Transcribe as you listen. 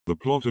The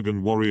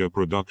Plotagon Warrior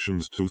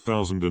Productions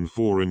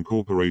 2004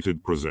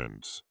 Incorporated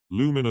presents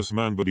Luminous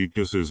Manbuddy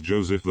kisses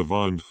Joseph the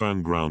Vyond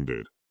fan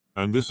grounded.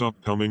 And this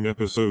upcoming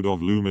episode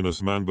of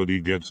Luminous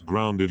Manbuddy Gets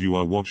Grounded you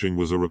are watching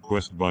was a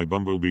request by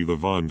Bumblebee the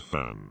Vyond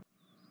fan.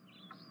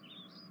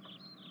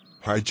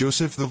 Hi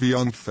Joseph the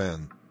Vyond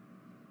fan.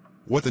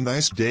 What a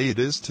nice day it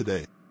is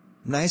today.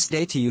 Nice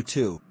day to you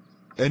too.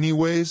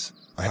 Anyways,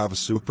 I have a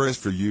surprise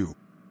for you.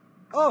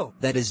 Oh,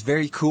 that is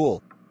very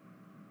cool.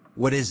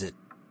 What is it?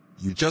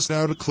 You just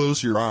now to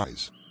close your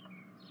eyes.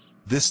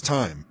 This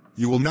time,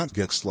 you will not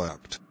get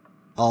slapped.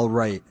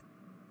 Alright.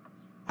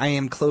 I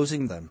am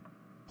closing them.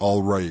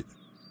 Alright.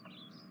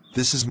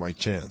 This is my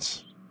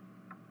chance.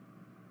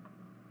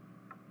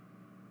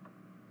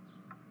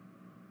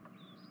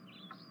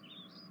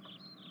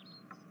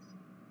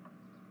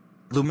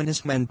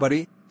 Luminous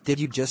Manbuddy, did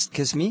you just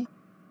kiss me?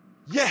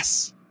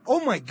 Yes!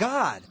 Oh my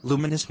god!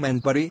 Luminous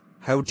Manbuddy,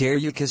 how dare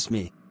you kiss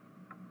me?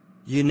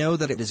 You know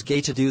that it is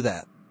gay to do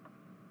that.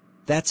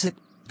 That's it,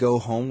 go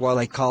home while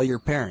I call your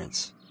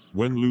parents.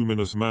 When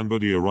Luminous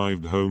Manbuddy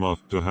arrived home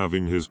after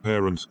having his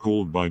parents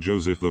called by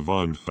Joseph the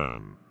Vyond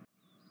fan.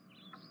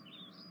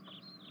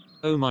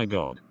 Oh my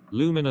god,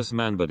 Luminous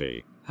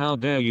Manbuddy, how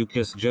dare you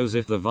kiss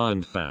Joseph the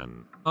Vyond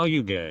fan? Are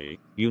you gay?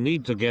 You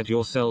need to get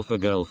yourself a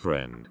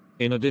girlfriend.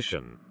 In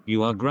addition,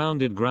 you are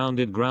grounded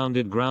for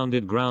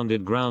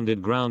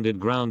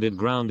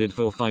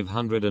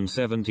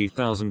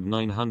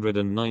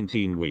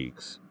 570,919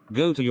 weeks.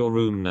 Go to your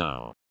room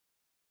now.